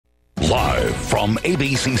Live from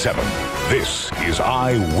ABC 7, this is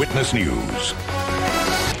Eyewitness News.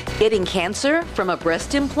 Getting cancer from a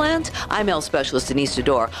breast implant? I'm health specialist Denise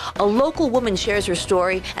Dodor. A local woman shares her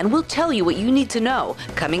story, and we'll tell you what you need to know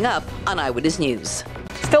coming up on Eyewitness News.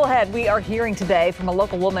 Still ahead, we are hearing today from a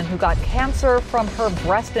local woman who got cancer from her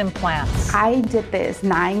breast implants. I did this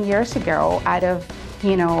 9 years ago out of,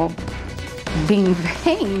 being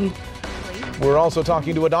vain. We're also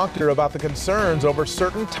talking to a doctor about the concerns over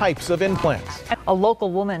certain types of implants. A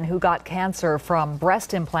local woman who got cancer from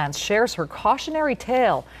breast implants shares her cautionary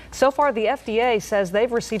tale. So far, the FDA says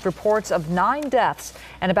they've received reports of 9 deaths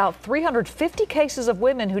and about 350 cases of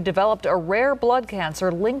women who developed a rare blood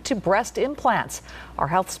cancer linked to breast implants. Our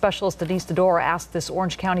health specialist Denise Dodor asked this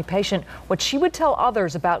Orange County patient what she would tell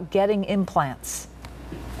others about getting implants.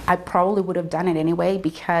 I probably would have done it anyway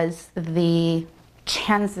because the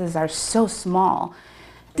chances are so small.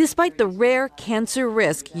 Despite the rare cancer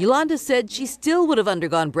risk, Yolanda said she still would have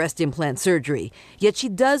undergone breast implant surgery, yet she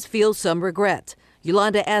does feel some regret.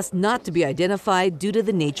 Yolanda asked not to be identified due to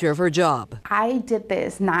the nature of her job. I did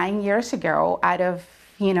this 9 years ago out of,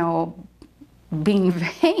 being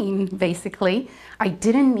vain, basically. I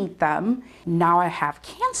didn't need them. Now I have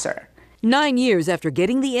cancer. 9 years after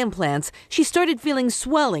getting the implants, she started feeling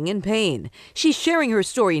swelling and pain. She's sharing her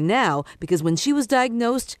story now because when she was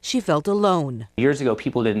diagnosed, she felt alone. Years ago,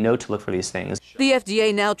 people didn't know to look for these things. The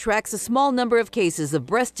FDA now tracks a small number of cases of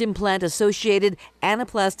breast implant-associated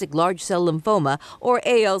anaplastic large cell lymphoma, or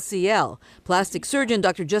ALCL. Plastic surgeon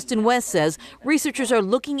Dr. Justin West says researchers are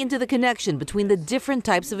looking into the connection between the different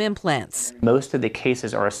types of implants. Most of the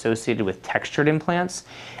cases are associated with textured implants,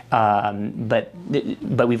 but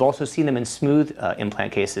we've also seen them in smooth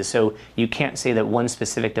implant cases, so you can't say that one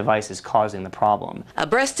specific device is causing the problem. A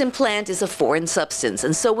breast implant is a foreign substance,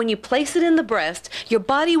 and so when you place it in the breast, your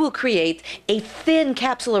body will create a thin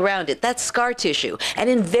capsule around it. That's scar tissue. And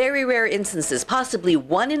in very rare instances, possibly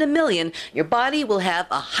 1 in a million, your body will have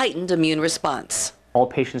a heightened immune response. All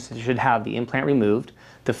patients should have the implant removed,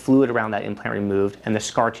 the fluid around that implant removed, and the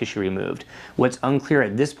scar tissue removed. What's unclear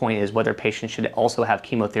at this point is whether patients should also have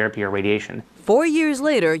chemotherapy or radiation. 4 years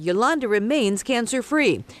later, Yolanda remains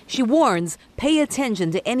cancer-free. She warns, pay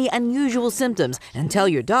attention to any unusual symptoms and tell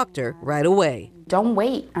your doctor right away. Don't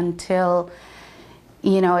wait until,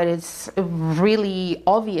 it is really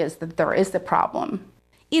obvious that there is a problem.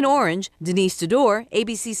 In Orange, Denise Dodor,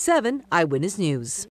 ABC 7 Eyewitness News.